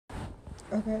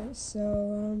Okay,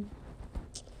 so,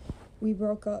 we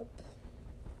broke up.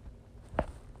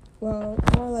 Well,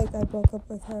 more like I broke up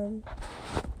with him.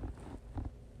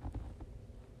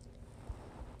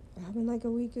 It happened like a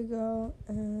week ago,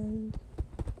 and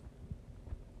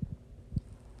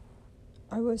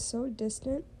I was so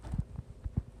distant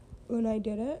when I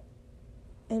did it,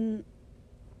 and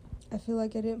I feel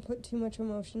like I didn't put too much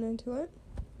emotion into it.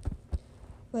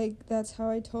 Like, that's how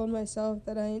I told myself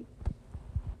that I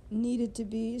needed to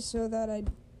be so that I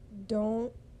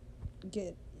don't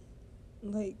get,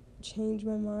 like, change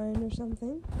my mind or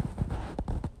something.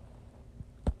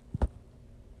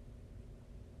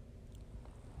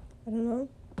 I don't know.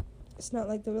 It's not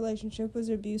like the relationship was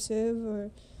abusive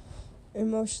or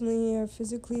emotionally or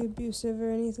physically abusive or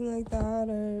anything like that,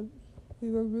 or we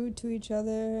were rude to each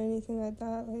other or anything like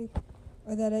that, like,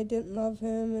 or that I didn't love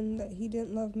him and that he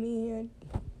didn't love me,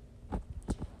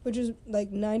 which is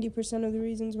like 90% of the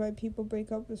reasons why people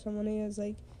break up with somebody is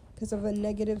like because of a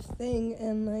negative thing.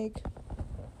 And like,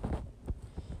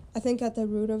 I think at the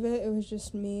root of it was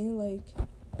just me. Like,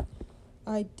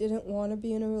 I didn't want to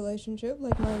be in a relationship.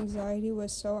 Like, my anxiety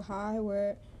was so high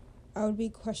where I would be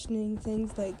questioning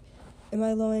things like, am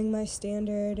I lowering my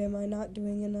standard? Am I not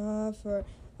doing enough? Or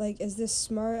like, is this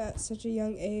smart at such a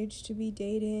young age to be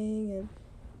dating? And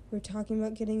we're talking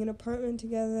about getting an apartment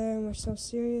together and we're so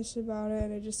serious about it,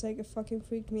 and it just like, it fucking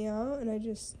freaked me out, and I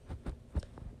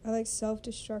like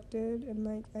self-destructed, and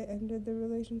like I ended the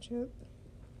relationship.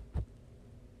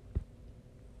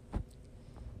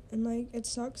 And like, it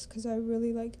sucks because I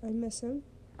really like, I miss him.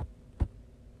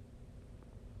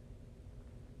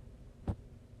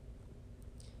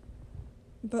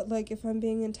 But like, if I'm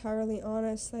being entirely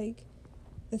honest, like,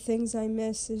 the things I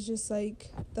miss is just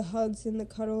like the hugs and the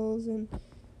cuddles, and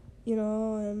you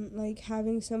know, and like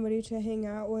having somebody to hang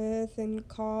out with and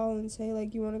call and say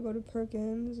like, you want to go to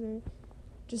Perkins, or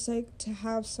just like to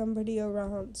have somebody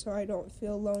around so I don't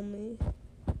feel lonely.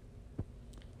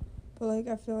 But like,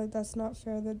 I feel like that's not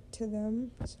fair to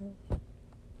them, so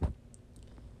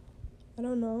I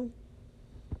don't know.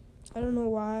 I don't know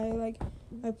why, like,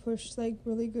 I push like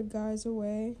really good guys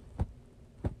away.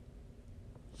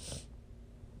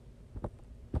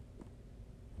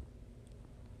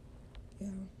 Yeah.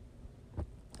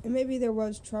 And maybe there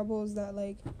was troubles that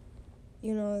like,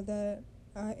 you know, that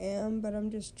I am, but I'm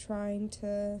just trying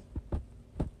to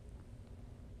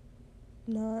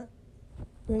not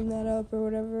bring that up or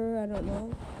whatever. I don't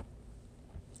know.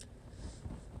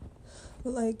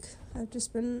 But like, I've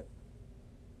just been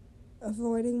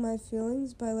avoiding my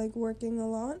feelings by like working a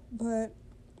lot, but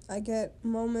I get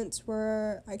moments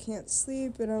where I can't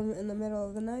sleep and I'm in the middle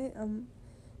of the night.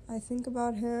 I think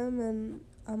about him and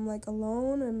I'm like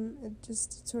alone, and it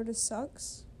just sort of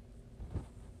sucks.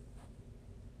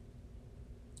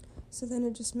 So then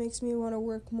it just makes me want to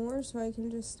work more so I can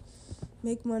just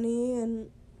make money, and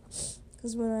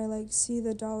because when I like see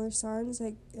the dollar signs,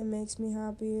 like, it makes me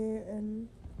happy, and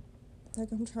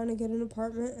like, I'm trying to get an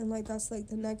apartment, and like, that's like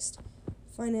the next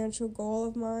financial goal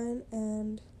of mine.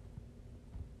 And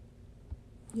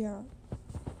yeah.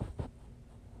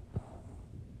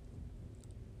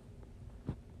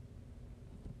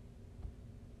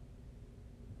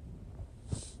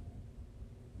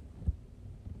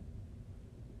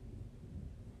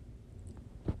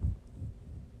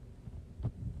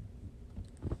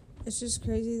 It's just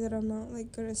crazy that I'm not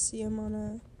like gonna see him on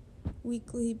a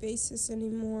weekly basis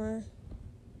anymore.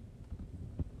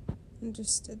 And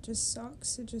it just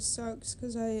sucks. It just sucks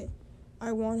because I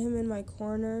want him in my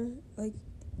corner, like,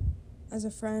 as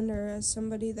a friend or as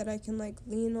somebody that I can like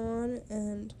lean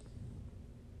on,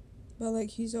 but like,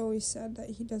 he's always said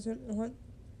that he doesn't want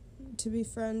to be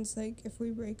friends like if we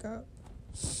break up.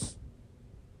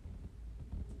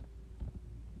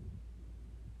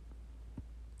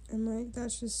 And like,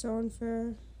 that's just so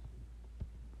unfair.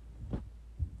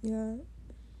 Yeah.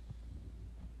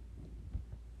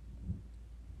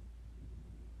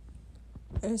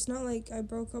 And it's not like I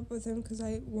broke up with him because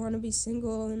I want to be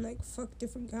single and like fuck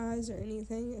different guys or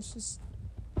anything. It's just,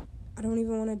 I don't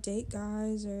even want to date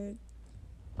guys, or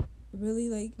really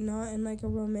like not in like a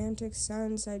romantic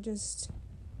sense. I just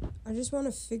want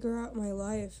to figure out my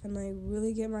life and like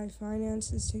really get my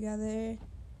finances together,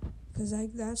 because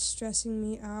like, that's stressing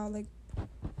me out. Like,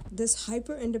 this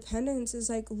hyper independence is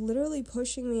like literally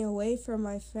pushing me away from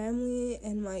my family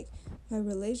and like my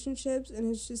relationships, and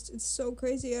it's so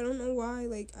crazy. I don't know why.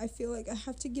 Like, I feel like I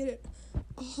have to get it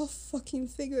all fucking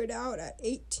figured out at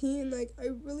 18. Like, I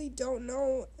really don't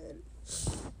know. And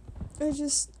I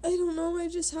don't know. I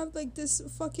just have like this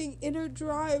fucking inner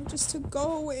drive just to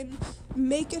go and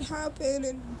make it happen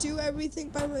and do everything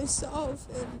by myself.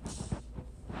 And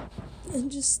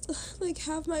and just like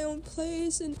have my own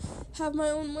place and have my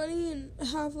own money and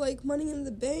have like money in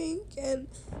the bank and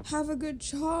have a good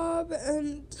job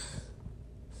and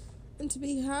to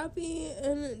be happy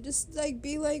and just like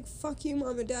be like, fuck you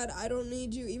mom and dad, I don't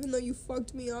need you, even though you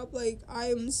fucked me up, like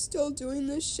I'm still doing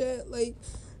this shit, like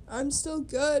I'm still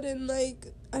good and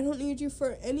like I don't need you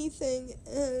for anything.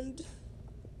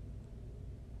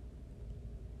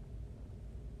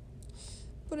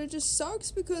 But it just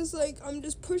sucks because like I'm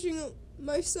just pushing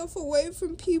myself away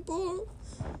from people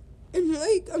and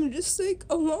like I'm just like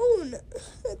alone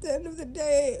at the end of the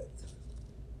day.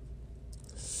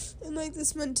 And like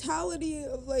this mentality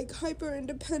of like hyper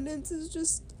independence is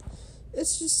just,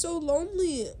 it's just so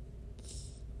lonely.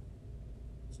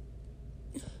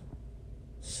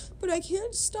 But I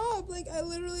can't stop, like I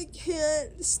literally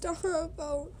can't stop.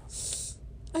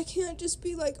 I can't just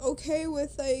be like okay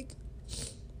with like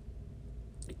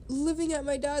living at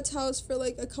my dad's house for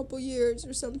like a couple years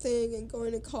or something and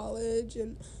going to college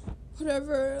and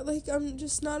whatever. Like I'm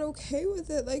just not okay with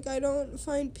it. Like I don't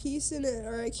find peace in it,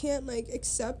 or I can't like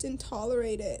accept and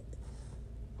tolerate it.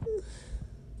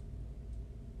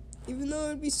 Even though it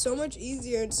would be so much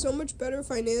easier and so much better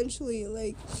financially,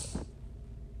 like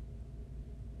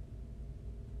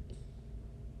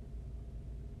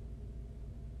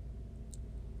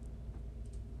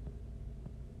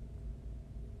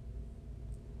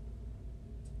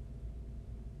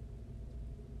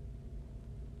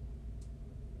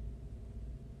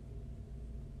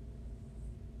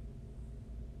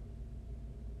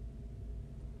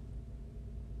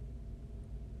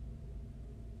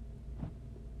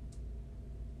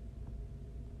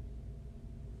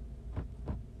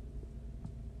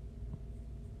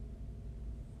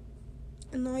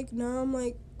and like now I'm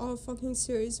like all fucking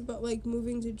serious about like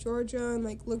moving to Georgia and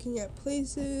like looking at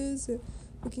places and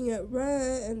looking at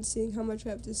rent and seeing how much I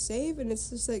have to save, and it's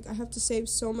just like I have to save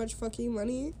so much fucking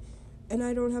money and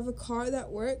I don't have a car that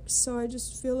works, so I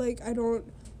just feel like I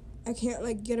can't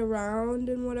like get around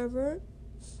and whatever.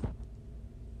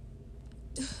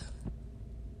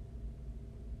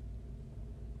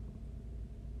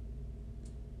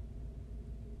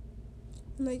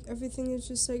 And like everything is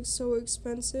just like so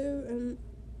expensive and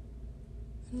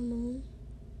I don't know.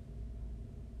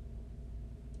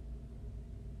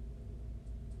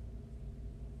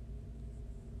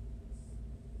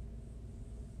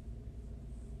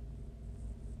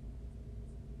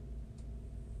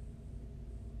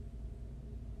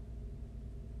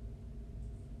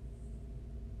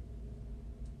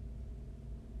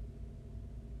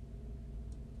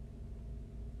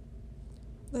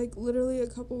 Like literally a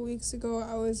couple weeks ago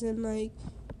I was in like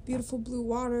beautiful blue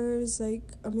waters, like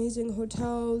amazing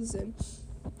hotels, and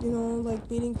you know, like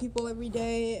meeting people every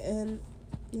day, and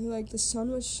like the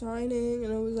sun was shining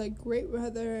and it was like great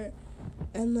weather,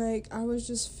 and like I was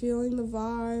just feeling the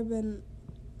vibe, and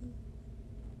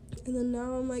then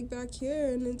now I'm like back here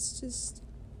and it's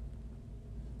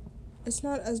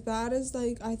not as bad as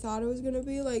like I thought it was gonna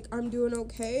be. Like I'm doing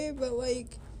okay, but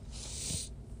like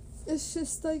it's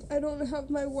just like I don't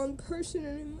have my one person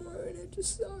anymore and it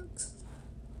just sucks.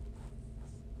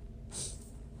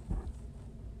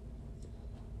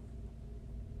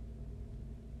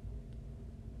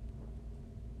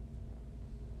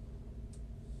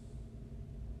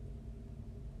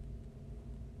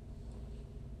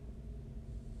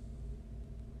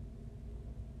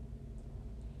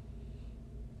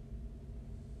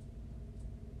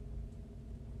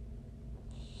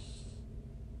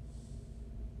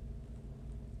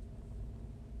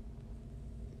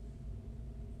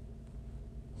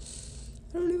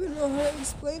 I don't even know how to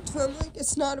explain to him, like,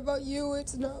 it's not about you,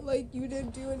 it's not like you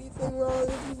didn't do anything wrong,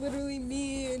 it's literally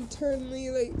me internally,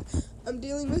 like, I'm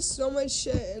dealing with so much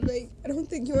shit, and, like, I don't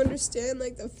think you understand,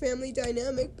 like, the family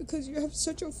dynamic, because you have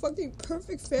such a fucking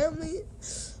perfect family,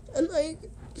 and, like,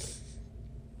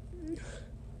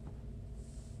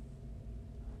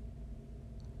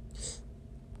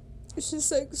 it's just,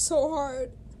 like, so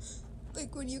hard,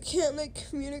 like, when you can't, like,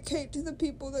 communicate to the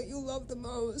people that you love the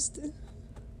most.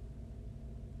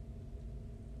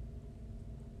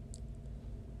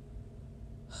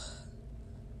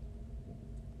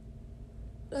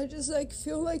 I just, like,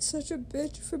 feel like such a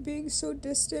bitch for being so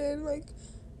distant, and, like,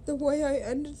 the way I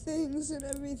ended things and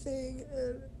everything,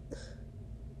 and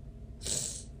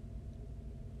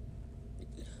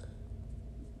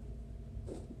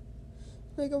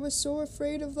like, I was so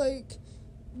afraid of, like,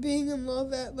 being in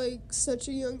love at, like, such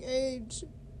a young age,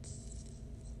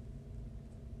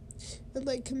 and,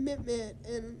 like, commitment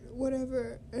and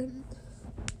whatever, and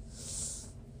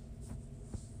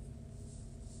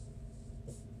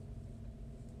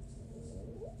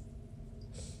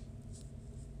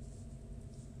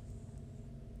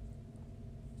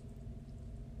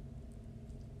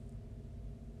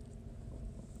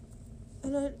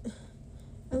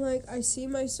And like I see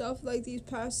myself like these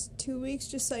past 2 weeks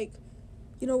just like,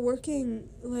 working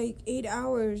like 8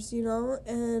 hours,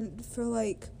 and for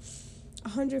like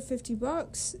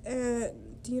 $150,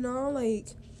 and like,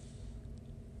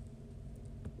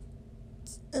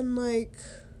 and like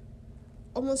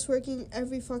almost working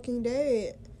every fucking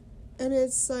day, and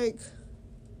it's like,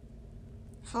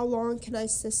 how long can I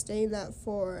sustain that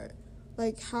for?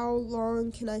 Like, how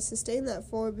long can I sustain that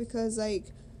for? Because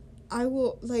like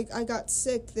I got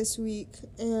sick this week,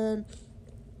 and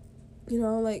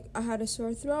like I had a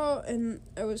sore throat, and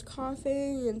I was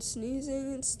coughing and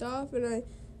sneezing and stuff, and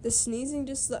the sneezing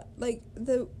just like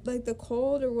the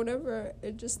cold or whatever,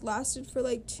 it just lasted for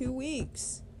like 2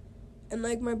 weeks. And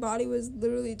like my body was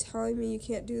literally telling me you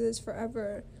can't do this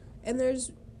forever. And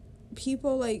there's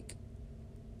people like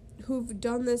who've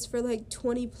done this for like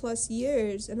 20 plus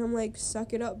years, and I'm like,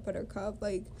 suck it up, buttercup.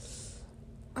 Like,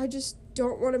 I just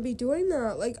don't want to be doing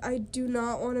that. Like, I do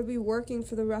not want to be working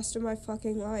for the rest of my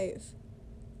fucking life.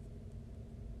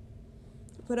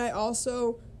 But I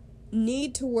also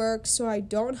need to work so I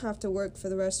don't have to work for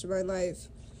the rest of my life.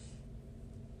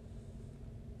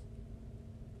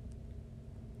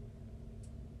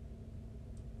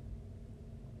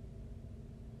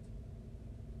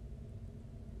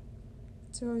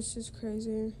 So it's just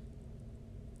crazy.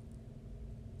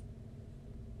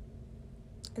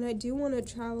 And I do want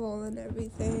to travel and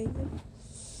everything.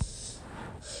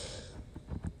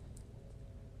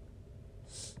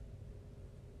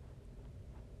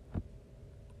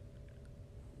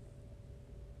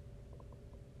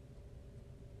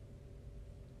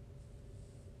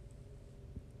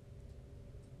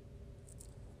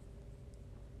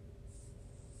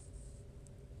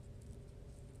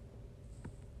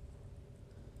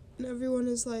 And everyone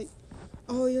is like,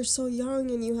 oh, you're so young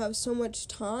and you have so much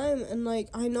time. And like,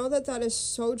 I know that is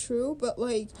so true, but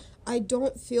like, I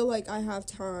don't feel like I have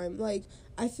time. Like,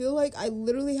 I feel like I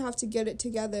literally have to get it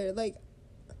together. Like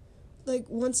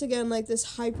once again, like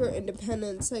this hyper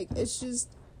independence, like it's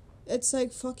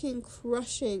like fucking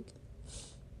crushing.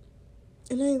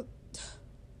 And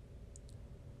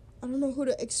I don't know who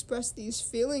to express these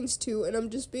feelings to, and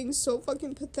I'm just being so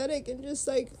fucking pathetic, and just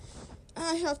like,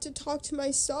 I have to talk to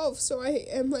myself, so I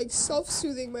am like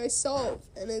self-soothing myself,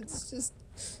 and it's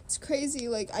crazy.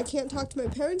 Like, I can't talk to my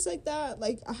parents like that.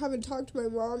 Like, I haven't talked to my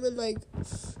mom in like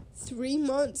 3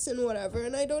 months and whatever,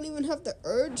 and I don't even have the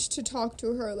urge to talk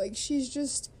to her. Like, she is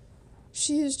just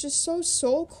so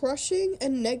soul crushing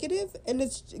and negative, and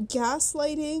it's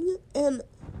gaslighting, and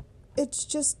it's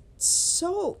just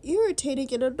so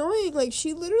irritating and annoying. Like,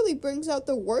 she literally brings out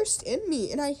the worst in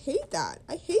me, and I hate that.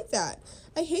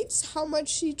 I hate how much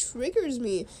she triggers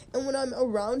me, and when I'm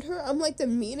around her, I'm like the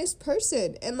meanest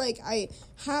person, and like I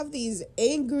have these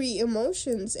angry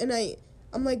emotions, and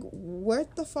I'm like,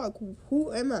 what the fuck,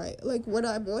 who am I, like, when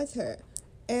I'm with her?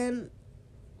 And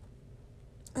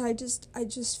I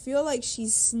just feel like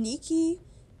she's sneaky,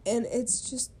 and it's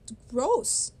just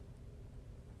gross.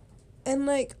 And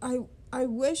like, I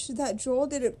wish that Joel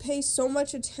didn't pay so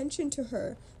much attention to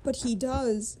her, but he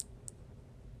does.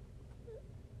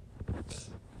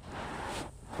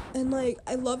 And like,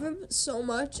 I love him so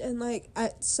much, and like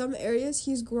at some areas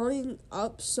he's growing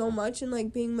up so much and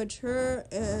like being mature,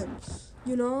 and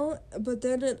but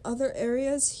then in other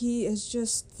areas he is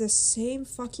just the same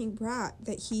fucking brat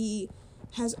that he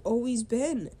has always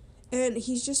been, and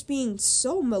he's just being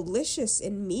so malicious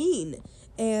and mean,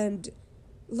 and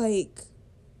like,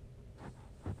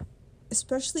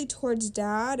 especially towards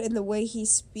Dad and the way he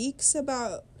speaks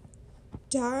about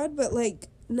Dad. But like,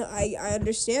 no, I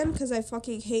understand, because I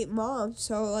fucking hate Mom,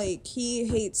 so like he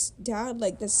hates Dad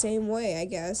like the same way, I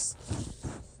guess.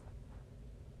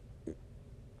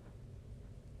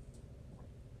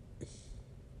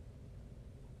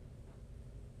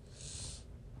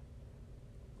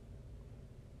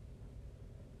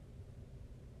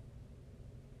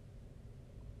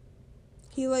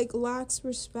 He like lacks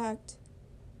respect,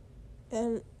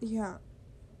 and yeah.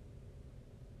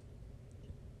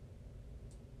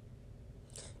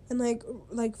 And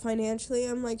like financially,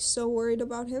 I'm like so worried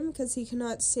about him, because he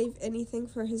cannot save anything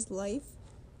for his life.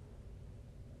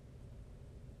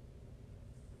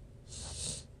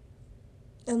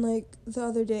 And like the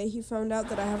other day he found out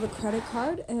that I have a credit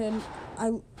card, and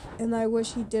I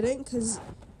wish he didn't, because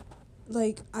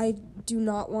like I do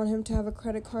not want him to have a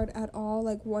credit card at all,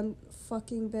 like one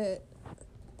fucking bit.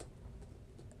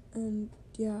 And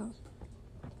yeah.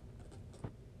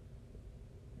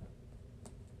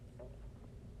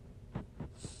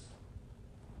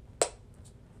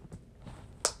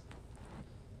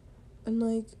 And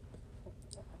like,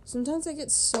 sometimes I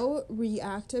get so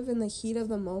reactive in the heat of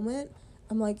the moment.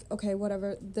 I'm like, okay,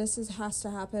 whatever, has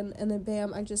to happen, and then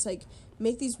bam, I just, like,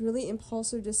 make these really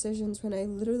impulsive decisions when I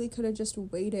literally could have just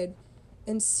waited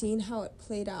and seen how it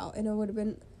played out, and it would have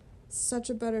been such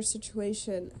a better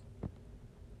situation.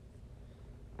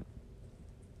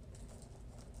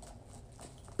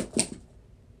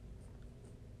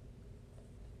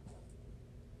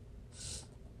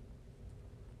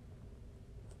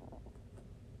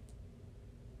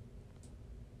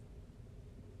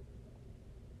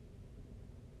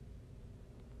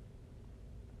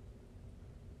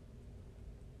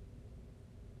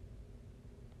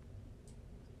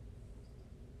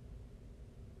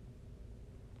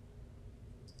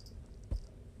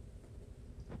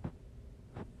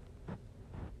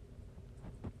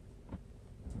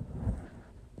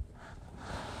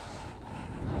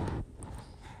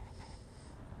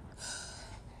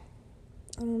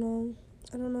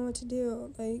 I don't know what to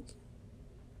do, like,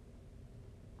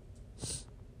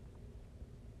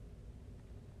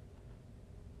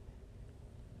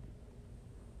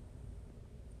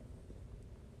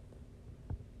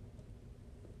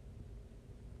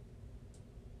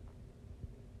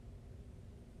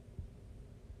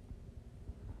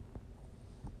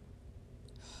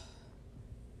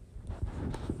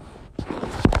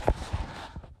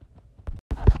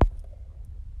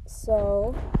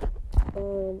 so,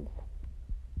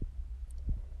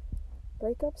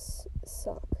 breakups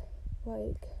suck,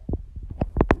 like,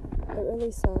 it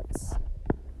really sucks.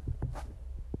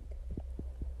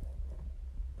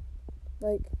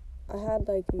 Like, I had,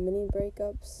 like, mini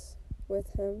breakups with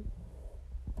him,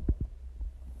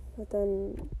 but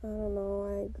then, I don't know,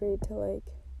 I agreed to, like,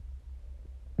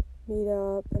 meet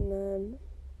up, and then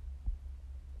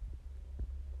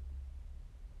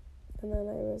I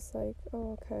was like,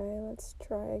 oh, okay, let's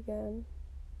try again.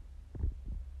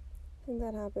 I think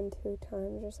that happened 2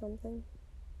 times or something.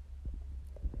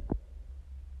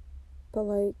 But,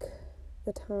 like,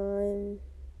 the time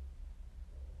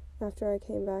after I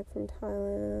came back from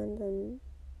Thailand, and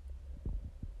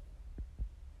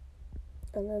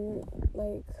then,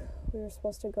 like, we were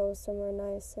supposed to go somewhere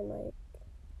nice, and, like,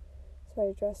 so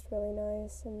I dressed really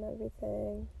nice and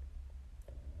everything,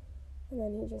 and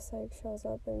then he just, like, shows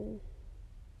up in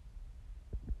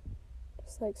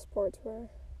just, like, sportswear.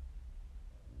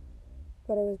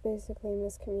 But it was basically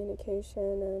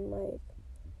miscommunication, and, like,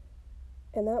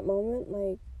 in that moment,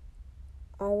 like,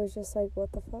 I was just like,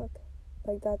 what the fuck?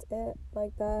 Like, that's it.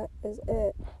 Like, that is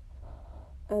it.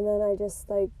 And then I just,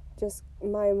 like,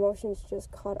 my emotions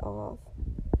just cut off.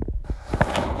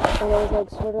 And it was, like,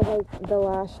 sort of, like, the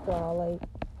last straw. Like,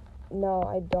 no,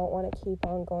 I don't want to keep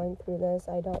on going through this.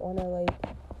 I don't want to, like,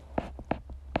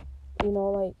 you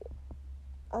know, like,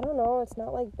 I don't know. It's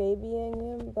not, like, babying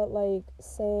him, but, like,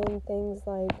 saying things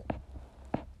like,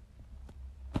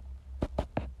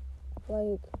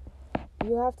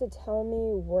 you have to tell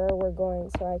me where we're going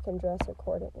so I can dress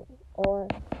accordingly. Or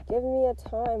give me a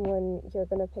time when you're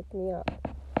going to pick me up.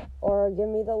 Or give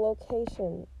me the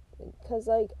location. Because,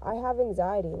 like, I have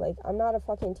anxiety. Like, I'm not a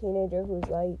fucking teenager who's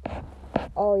like,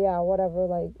 oh, yeah, whatever,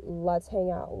 like, let's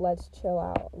hang out. Let's chill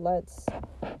out. Let's,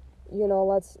 you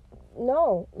know,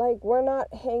 no. Like, we're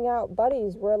not hangout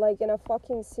buddies. We're, like, in a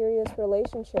fucking serious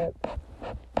relationship.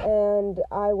 And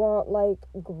I want, like,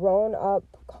 grown-up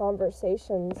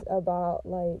conversations about,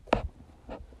 like,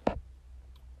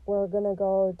 we're gonna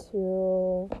go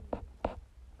to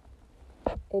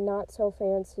a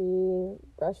not-so-fancy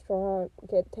restaurant,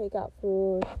 get takeout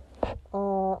food.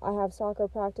 I have soccer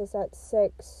practice at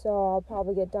 6, so I'll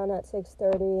probably get done at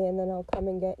 6:30, and then I'll come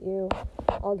and get you.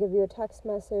 I'll give you a text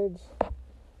message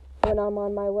when I'm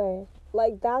on my way.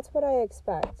 Like, that's what I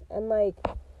expect. And, like,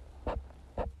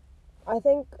 I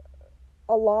think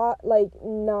a lot, like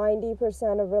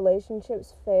 90% of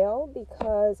relationships fail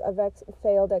because of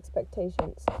failed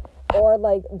expectations, or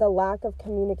like the lack of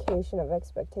communication of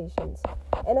expectations.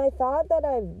 And I thought that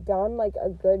I've done like a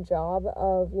good job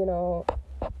of, you know,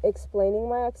 explaining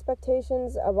my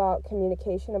expectations about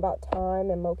communication, about time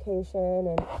and location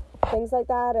and things like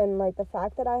that. And like the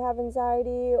fact that I have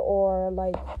anxiety, or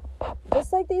like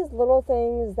just like these little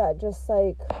things that just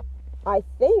like I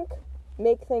think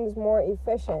make things more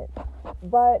efficient.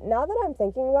 But now that I'm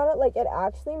thinking about it, like, it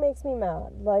actually makes me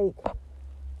mad. Like,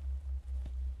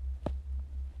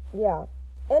 yeah.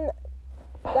 And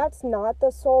that's not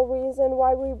the sole reason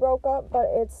why we broke up, but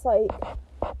it's like,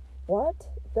 what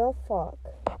the fuck?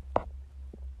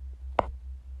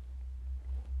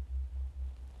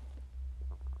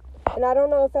 And I don't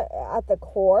know if at the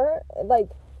core, like,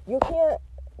 you can't,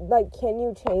 like, can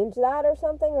you change that or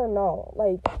something, or no?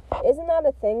 Like, isn't that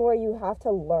a thing where you have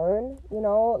to learn, you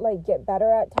know, like, get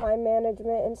better at time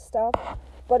management and stuff?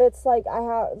 but it's like I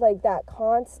have like that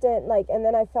constant like, and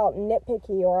then I felt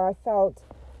nitpicky, or I felt,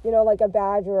 like a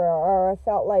badger, or I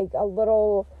felt like a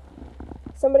little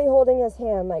somebody holding his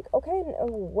hand, like, okay,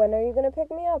 when are you gonna pick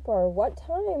me up, or what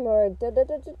time, or da da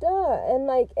da da da, and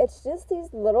like it's just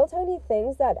these little tiny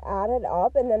things that added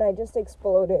up, and then I just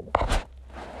exploded.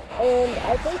 And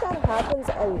I think that happens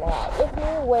a lot with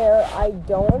me, where I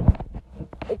don't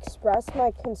express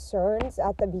my concerns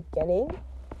at the beginning,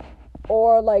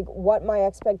 or like what my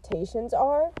expectations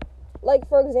are. Like,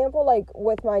 for example, like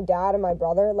with my dad and my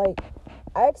brother, like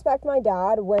I expect my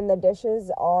dad, when the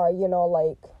dishes are,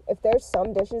 like if there's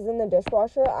some dishes in the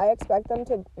dishwasher, I expect him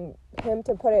to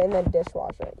put it in the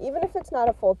dishwasher, even if it's not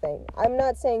a full thing. I'm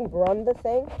not saying run the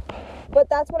thing, but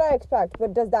that's what I expect.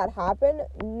 But does that happen?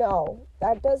 No,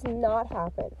 that does not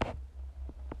happen.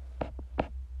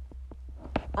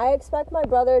 I expect my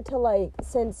brother to, like,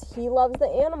 since he loves the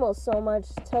animals so much,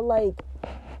 to, like,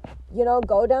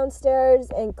 go downstairs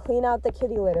and clean out the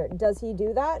kitty litter. Does he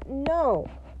do that? No.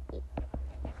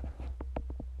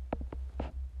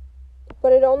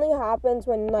 But it only happens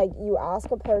when, like, you ask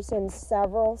a person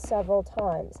several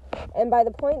times. And by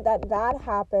the point that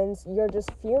happens, you're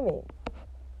just fuming.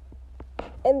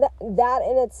 And that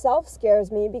in itself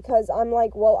scares me, because I'm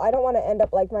like, well, I don't want to end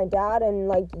up like my dad and,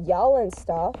 like, yell and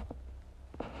stuff.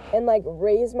 And, like,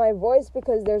 raise my voice,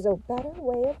 because there's a better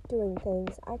way of doing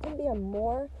things. I can be a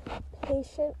more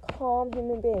patient, calm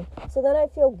human being. So then I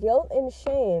feel guilt and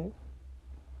shame.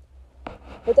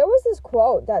 But there was this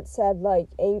quote that said, like,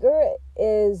 anger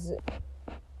is,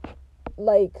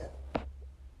 like,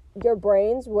 your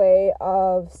brain's way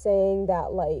of saying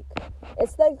that, like,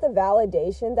 it's like the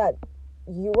validation that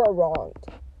you were wronged.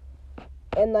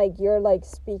 And, like, you're, like,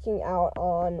 speaking out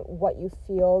on what you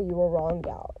feel you were wronged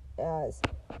out as.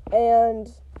 And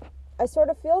I sort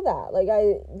of feel that. Like,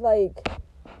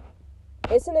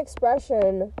 it's an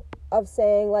expression of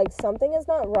saying, like, something is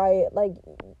not right,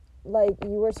 like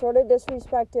you were sort of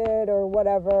disrespected or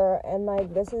whatever, and,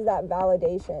 like, this is that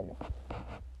validation.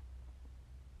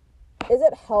 Is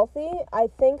it healthy? I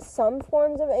think some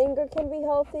forms of anger can be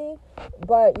healthy,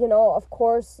 but, of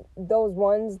course, those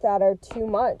ones that are too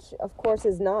much, of course,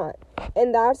 is not.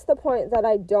 And that's the point that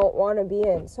I don't want to be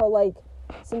in. So, like,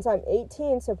 since I'm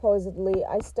 18, supposedly,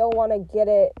 I still want to get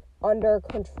it under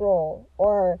control.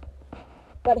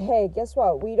 But hey, guess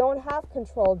what? We don't have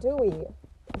control, do we?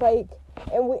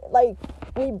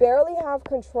 We barely have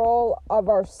control of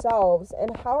ourselves.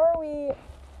 And how are we,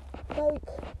 like,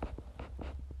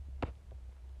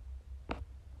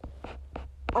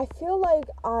 I feel like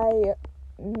I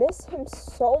miss him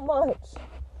so much.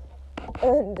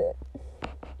 And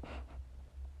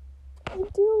I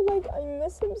do, like, I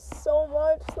miss him so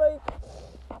much. Like,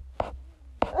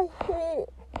 I hate,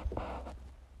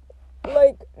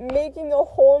 like, making a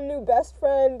whole new best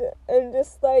friend and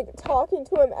just, like, talking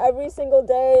to him every single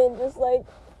day and just, like,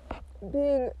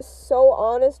 being so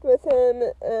honest with him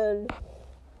and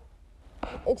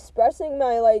expressing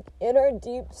my, like, inner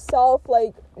deep self,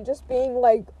 like, just being,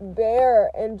 like,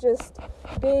 bare and just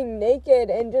being naked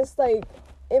and just, like,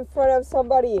 in front of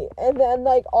somebody, and then,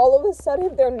 like, all of a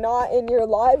sudden they're not in your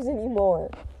lives anymore.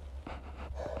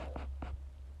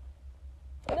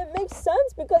 And it makes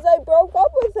sense, because I broke up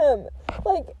with him.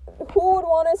 Like, who would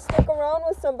want to stick around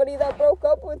with somebody that broke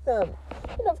up with them?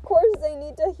 And of course they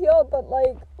need to heal, but,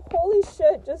 like, holy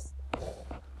shit, just,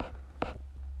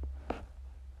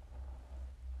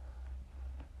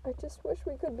 I just wish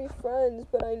we could be friends,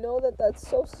 but I know that that's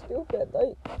so stupid.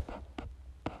 Like,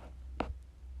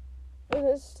 and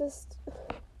it's just,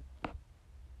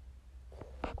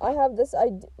 I have these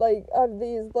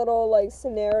little, like,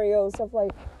 scenarios of,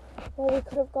 like, well, we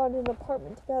could have gone to an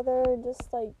apartment together and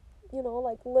just, like,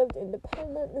 like, lived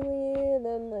independently, and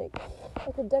then, like,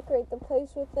 I could decorate the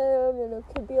place with them, and it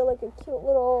could be, like, a cute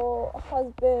little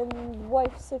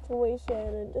husband-wife situation,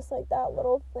 and just, like, that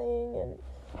little thing, and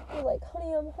be like,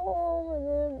 honey, I'm home, and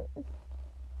then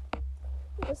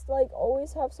just, like,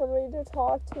 always have somebody to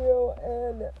talk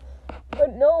to,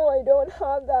 but no, I don't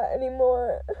have that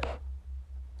anymore.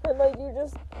 And, like,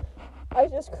 I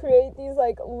just create these,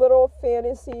 like, little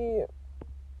fantasy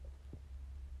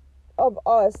of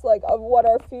us, like, of what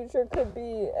our future could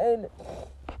be. And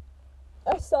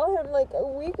I saw him, like, a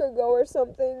week ago or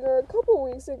something, or a couple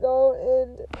weeks ago,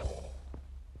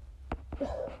 and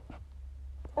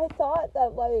I thought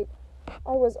that, like,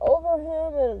 I was over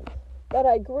him, and that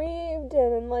I grieved,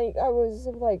 and, like, I was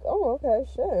like, oh, okay,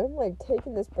 shit, I'm, like,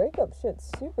 taking this breakup shit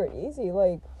super easy,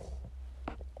 like,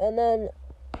 and then,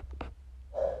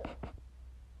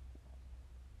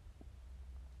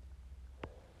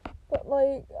 but,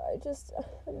 like, I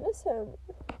miss him.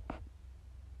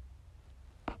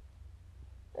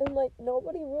 And, like,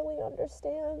 nobody really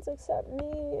understands except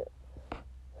me.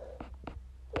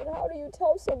 And how do you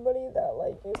tell somebody that,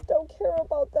 like, you still care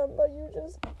about them, but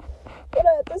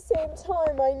at the same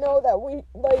time, I know that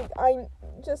I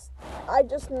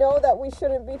just know that we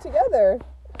shouldn't be together.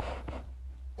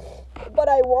 But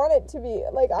I want it to be,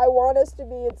 like, I want us to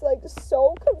be. It's, like,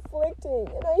 so conflicting,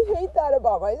 and I hate that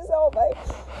about myself. I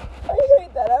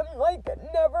hate that I'm, like,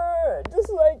 never just,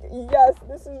 like, yes,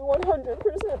 this is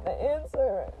 100% the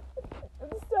answer.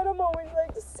 Instead, I'm always,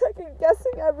 like,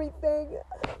 second-guessing everything.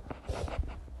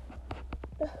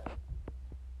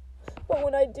 But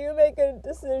when I do make a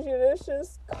decision, it's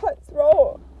just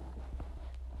cutthroat.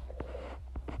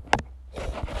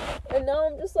 And now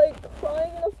I'm just, like,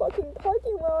 crying in a fucking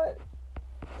parking lot.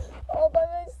 All by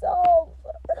myself.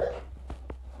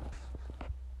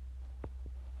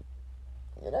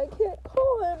 And I can't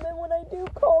call him, and when I do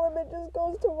call him, it just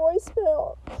goes to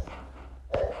voicemail.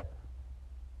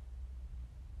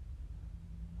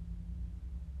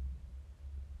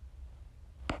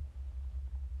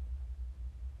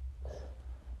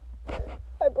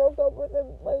 I broke up with him,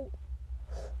 like,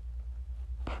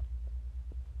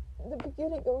 the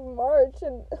beginning of March,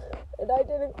 and I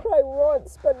didn't cry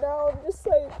once, but now I'm just,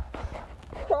 like,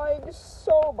 crying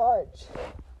so much.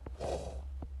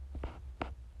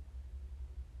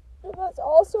 And that's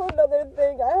also another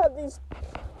thing. I have these,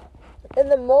 in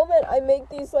the moment I make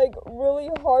these, like, really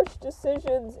harsh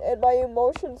decisions and my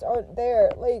emotions aren't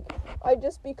there. Like, I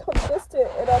just become distant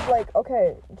and I'm like,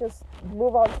 okay, just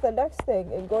move on to the next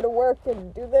thing and go to work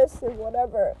and do this and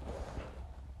whatever.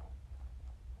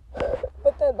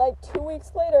 But then, like, 2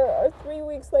 weeks later or 3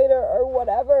 weeks later or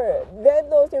whatever, then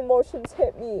those emotions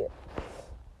hit me.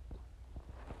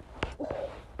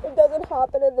 It doesn't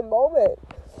happen in the moment.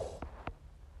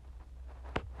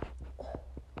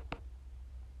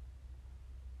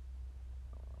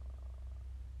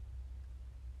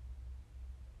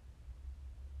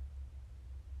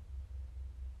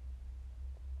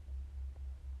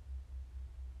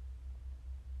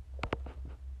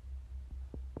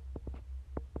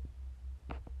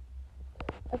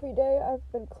 Every day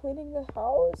I've been cleaning the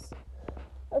house.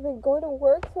 I've been going to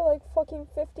work for, like, fucking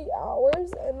 50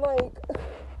 hours, and, like,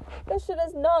 that shit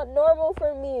is not normal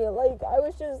for me. Like, I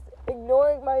was just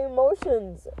ignoring my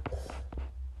emotions.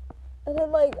 And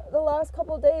then, like, the last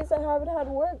couple days I haven't had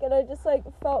work, and I just, like,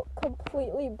 felt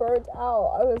completely burnt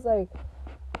out. I was like,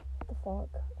 what the fuck?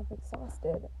 I'm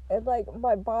exhausted. And, like,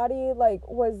 my body, like,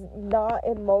 was not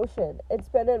in motion. It's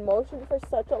been in motion for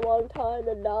such a long time,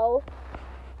 and now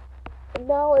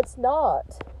it's not.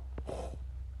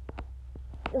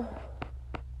 I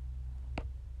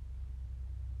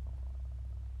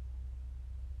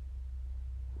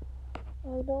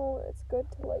know it's good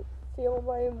to, like, feel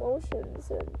my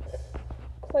emotions and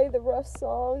play the rough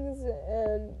songs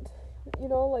and, you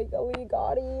know, like, Ali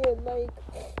Gotti and, like,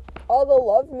 all the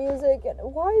love music. And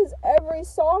why is every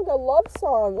song a love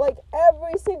song? Like,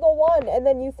 every single one. And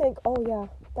then you think, oh yeah,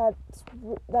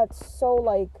 that's so,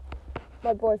 like,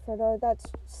 my boyfriend, or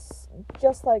that's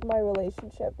just like my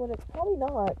relationship, when it's probably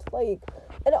not. Like,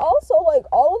 and also, like,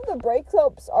 all of the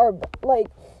breakups are, like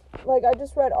I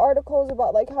just read articles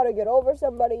about, like, how to get over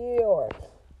somebody,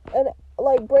 and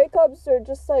like, breakups are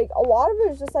just, like, a lot of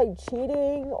it is just, like,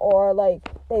 cheating, or, like,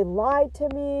 they lied to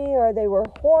me, or they were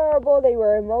horrible, they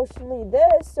were emotionally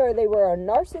this, or they were a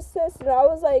narcissist. And I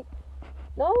was like,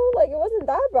 no, like, it wasn't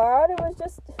that bad. It was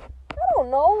just, I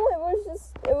don't know, it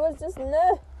was just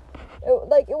nah.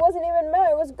 It wasn't even meh.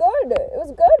 It was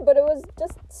good, but it was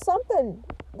just something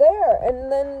there,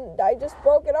 and then I just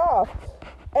broke it off.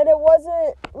 And it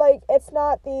wasn't, like, it's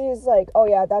not these, like, oh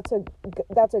yeah, that's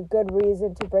a good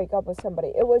reason to break up with somebody.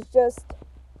 It was just,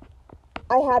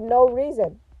 I had no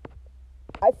reason.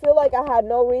 I feel like I had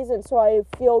no reason, so I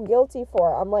feel guilty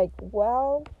for it. I'm like,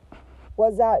 well,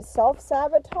 was that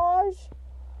self-sabotage?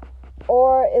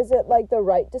 Or is it, like, the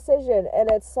right decision? And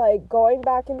it's, like, going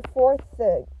back and forth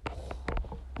thing.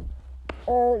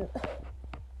 And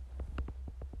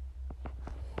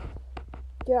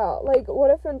yeah, like,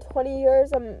 what if in 20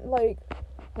 years I'm like,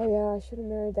 oh yeah, I should have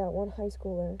married that one high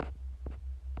schooler.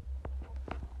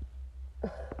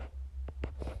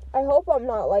 I hope I'm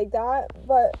not like that,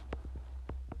 but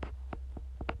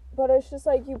it's just,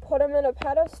 like, you put them in a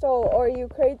pedestal, or you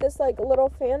create this, like, little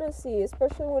fantasy,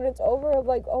 especially when it's over, of,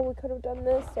 like, oh, we could have done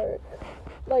this, or,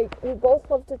 like, we both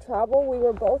love to travel, we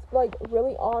were both, like,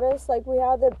 really honest, like, we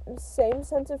had the same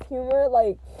sense of humor,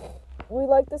 like, we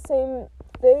liked the same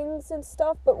things and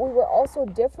stuff, but we were also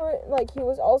different. Like, he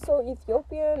was also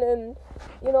Ethiopian, and,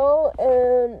 you know,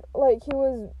 and, like, he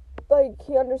was, like,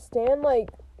 he understand, like,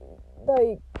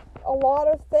 a lot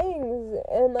of things,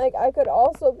 and like I could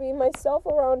also be myself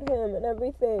around him and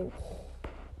everything.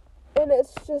 And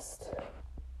it's just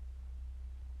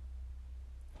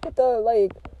the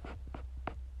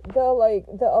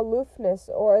aloofness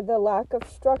or the lack of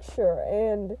structure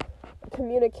and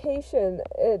communication,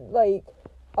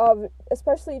 of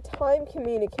especially time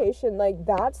communication, like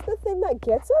that's the thing that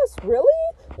gets us, really?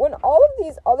 When all of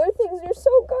these other things are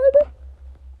so good?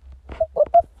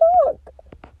 What the fuck?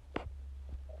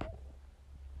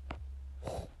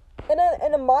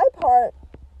 And in my part,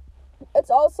 it's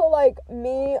also like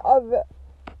me of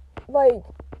like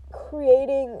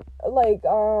creating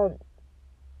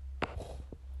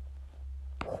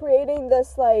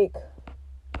this like,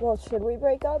 well, should we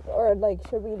break up or like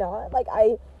should we not? Like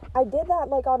I did that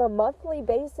like on a monthly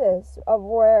basis, of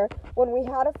where when we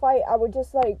had a fight I would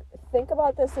just like think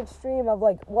about this extreme of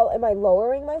like, well, am I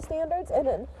lowering my standards? And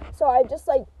then so I just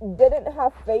like didn't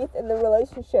have faith in the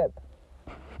relationship.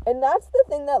 And that's the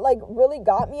thing that like really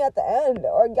got me at the end,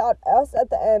 or got us at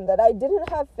the end, that I didn't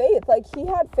have faith. Like he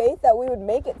had faith that we would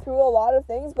make it through a lot of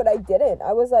things, but I didn't.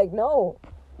 I was like, no,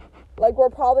 like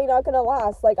we're probably not gonna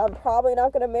last, like I'm probably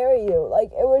not gonna marry you.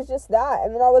 Like it was just that.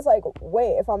 And then I was like,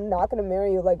 wait, if I'm not gonna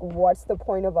marry you, like what's the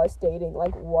point of us dating?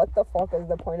 Like what the fuck is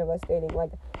the point of us dating?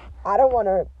 Like I don't want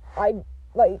to,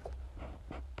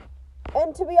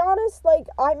 and to be honest, like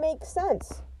I make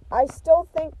sense. I still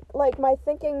think like my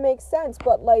thinking makes sense,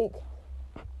 but like,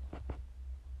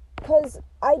 cause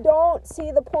I don't see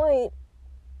the point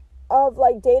of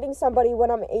like dating somebody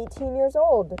when I'm 18 years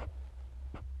old.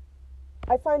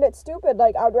 I find it stupid.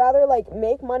 Like I'd rather like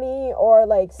make money, or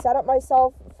like set up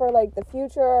myself for like the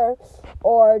future,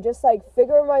 or just like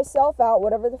figure myself out,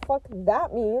 whatever the fuck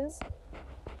that means.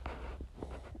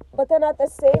 But then at the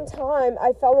same time,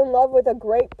 I fell in love with a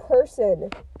great person.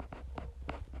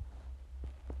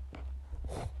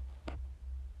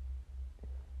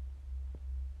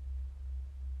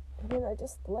 And then I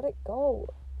just let it go.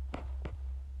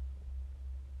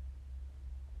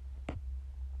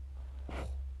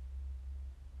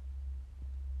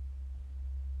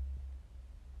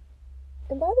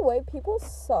 And by the way, people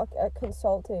suck at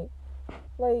consulting.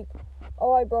 Like,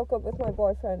 oh, I broke up with my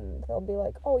boyfriend. They'll be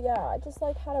like, oh yeah, I just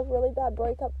like had a really bad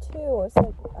breakup too. It's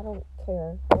like, I don't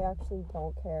care. I actually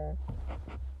don't care.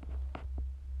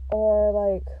 Or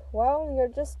like, well, you're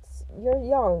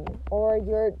young, or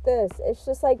you're this. It's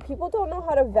just like people don't know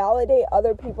how to validate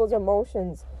other people's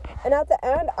emotions. And at the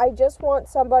end, I just want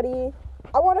somebody,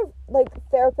 I want a like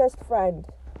therapist friend,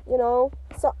 you know?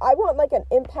 So I want like an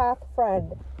empath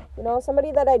friend, you know,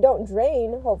 somebody that I don't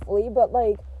drain, hopefully, but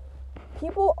like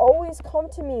people always come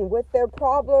to me with their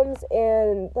problems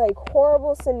and like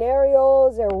horrible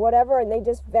scenarios or whatever, and they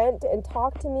just vent and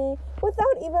talk to me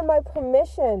without even my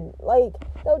permission. Like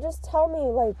they'll just tell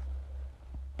me like,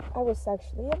 I was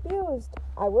sexually abused,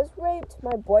 I was raped,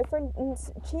 my boyfriend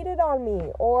cheated on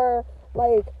me, or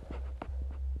like,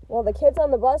 well, the kids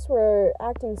on the bus were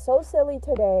acting so silly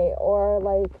today, or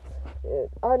like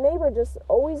our neighbor just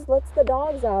always lets the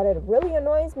dogs out. It really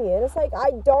annoys me. And it's like,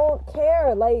 I don't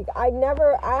care. Like, I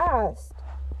never asked.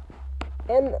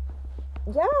 And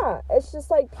yeah, it's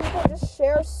just like people just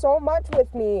share so much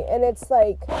with me, and it's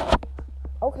like,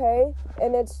 okay,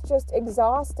 and it's just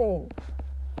exhausting.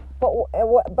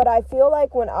 But I feel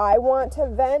like when I want to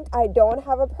vent, I don't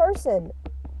have a person.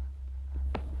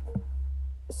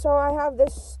 So I have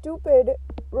this stupid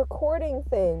recording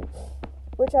thing,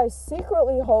 which I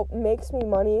secretly hope makes me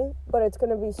money, but it's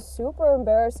going to be super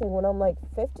embarrassing when I'm like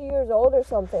 50 years old or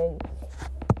something,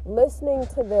 listening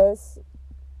to this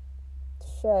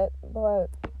shit. But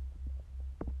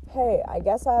hey, I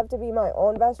guess I have to be my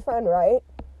own best friend, right?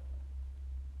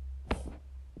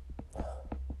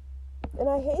 And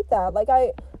I hate that. Like,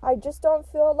 I just don't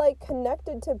feel like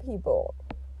connected to people.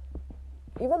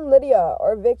 Even Lydia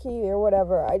or Vicky or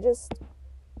whatever, I just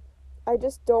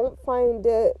don't find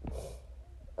it.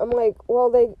 I'm like, well,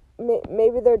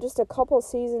 maybe they're just a couple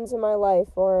seasons in my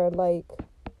life, or like,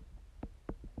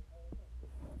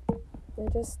 they're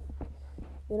just,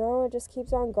 you know, it just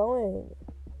keeps on going.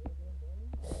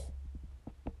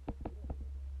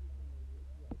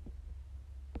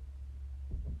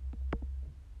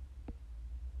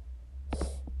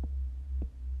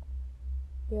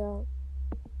 Yeah.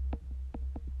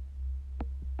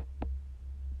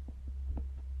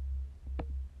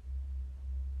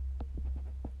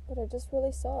 But it just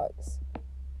really sucks.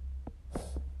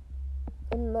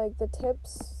 And like the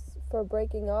tips for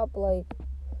breaking up, like,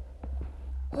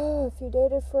 oh, if you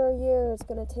dated for a year, it's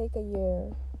gonna take a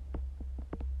year.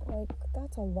 Like,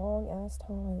 that's a long ass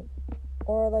time.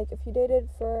 Or like, if you dated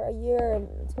for a year,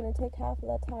 it's gonna take half of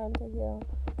that time to heal.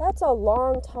 That's a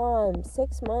long time.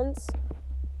 6 months?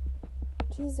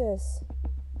 Jesus.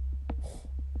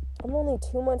 I'm only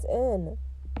 2 months in.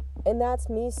 And that's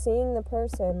me seeing the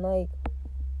person, like,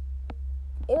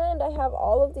 and I have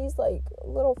all of these, like,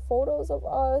 little photos of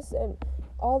us, and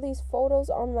all these photos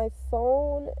on my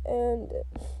phone, and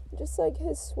just, like,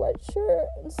 his sweatshirt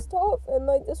and stuff, and,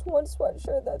 like, this one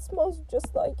sweatshirt that smells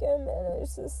just like him, and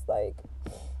it's just, like,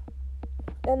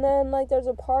 and then, like, there's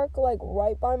a park, like,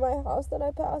 right by my house that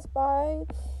I pass by,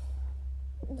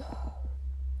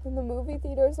 and the movie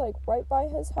theater's, like, right by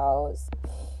his house.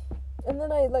 And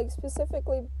then I, like,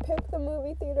 specifically picked the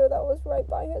movie theater that was right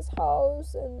by his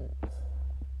house, and,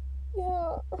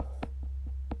 yeah.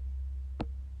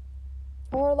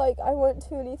 Or, like, I went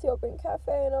to an Ethiopian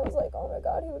cafe, and I was like, oh my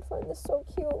god, he would find this so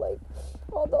cute, like,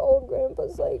 all the old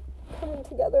grandpas, like, coming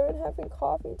together and having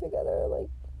coffee together, like,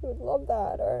 he would love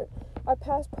that. Or, I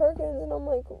passed Perkins, and I'm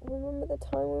like, remember the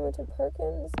time we went to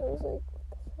Perkins? I was like,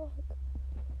 what the fuck?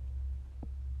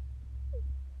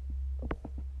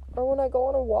 Or when I go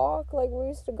on a walk, like, we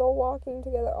used to go walking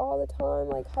together all the time,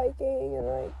 like, hiking and,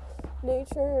 like,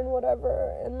 nature and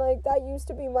whatever. And, like, that used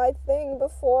to be my thing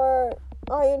before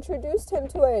I introduced him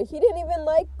to it. He didn't even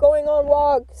like going on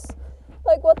walks.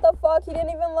 Like, what the fuck? He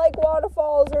didn't even like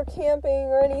waterfalls or camping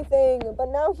or anything. But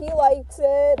now he likes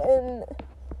it, and...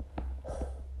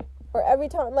 Or every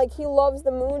time, like, he loves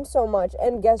the moon so much.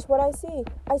 And guess what I see?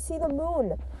 I see the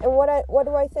moon. And what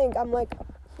do I think? I'm like,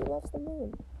 he loves the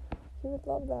moon. He would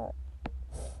love that.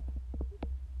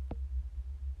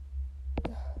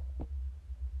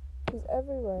 He's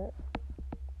everywhere.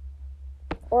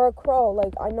 Or a crow.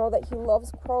 Like, I know that he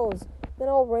loves crows. Then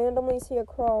I'll randomly see a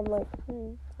crow. I'm like,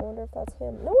 I wonder if that's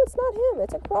him. No, it's not him.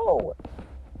 It's a crow.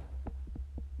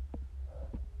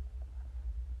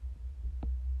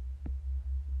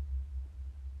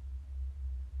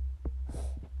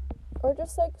 Or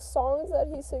just, like, songs that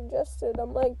he suggested.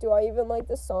 I'm like, do I even like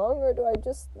the song, or do I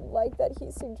just like that he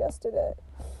suggested it?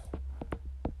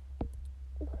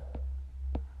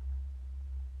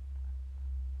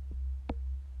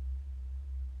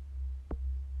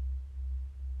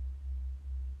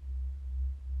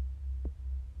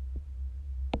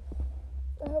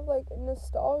 I have, like,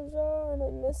 nostalgia, and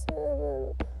I miss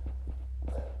him,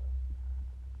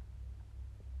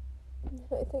 and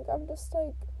I think I'm just,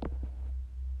 like...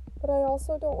 But I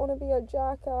also don't want to be a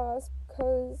jackass,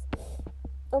 because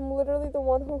I'm literally the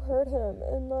one who hurt him,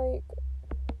 and, like...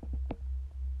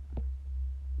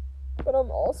 But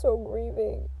I'm also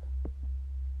grieving.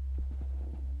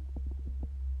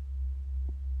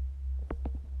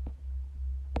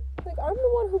 Like, I'm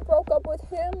the one who broke up with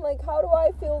him. Like, how do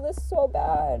I feel this so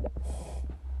bad?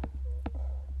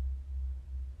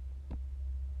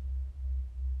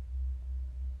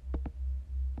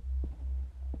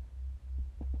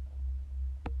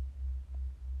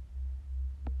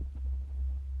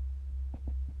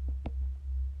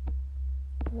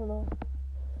 I don't know.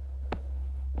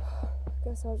 I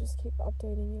guess I'll just keep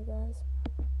updating you guys.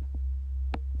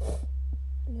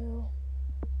 Yeah.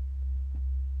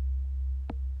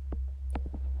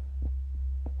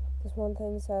 This one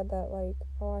thing said that, like,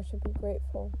 oh, I should be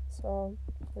grateful. So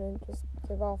I'm gonna just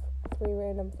give off 3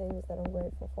 random things that I'm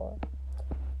grateful for.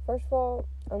 First of all,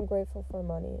 I'm grateful for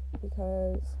money,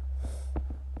 because,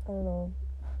 I don't know,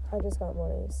 I just got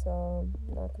money, so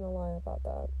I'm not gonna lie about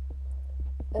that.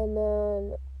 And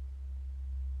then,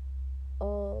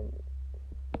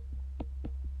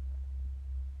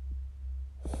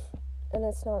 and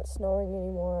it's not snowing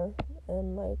anymore,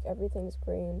 and, like, everything's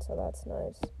green, so that's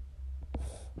nice,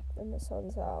 and the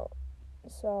sun's out.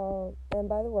 So, and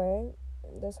by the way,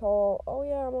 this whole, oh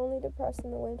yeah, I'm only depressed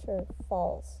in the winter,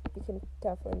 false. You can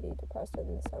definitely be depressed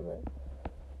in the summer.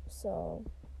 So,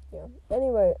 yeah.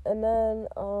 Anyway, and then,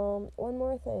 one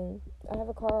more thing. I have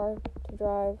a car to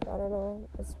drive. I don't know.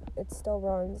 It still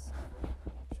runs.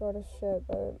 Short as shit,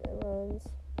 but it runs.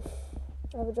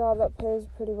 I have a job that pays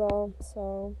pretty well,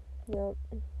 so, yeah.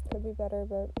 Could be better,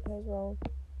 but pays well.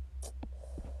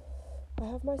 I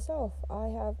have myself. I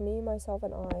have me, myself,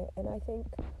 and I. And I think,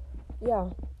 yeah,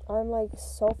 I'm, like,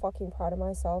 so fucking proud of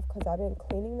myself, because I've been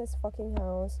cleaning this fucking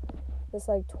house, this,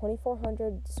 like,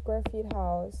 2,400 square feet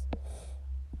house,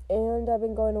 and I've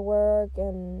been going to work,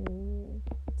 and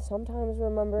sometimes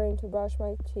remembering to brush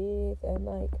my teeth, and,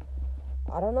 like,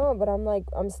 I don't know, but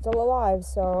I'm still alive,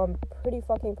 so I'm pretty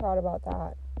fucking proud about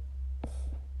that.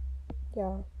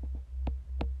 Yeah.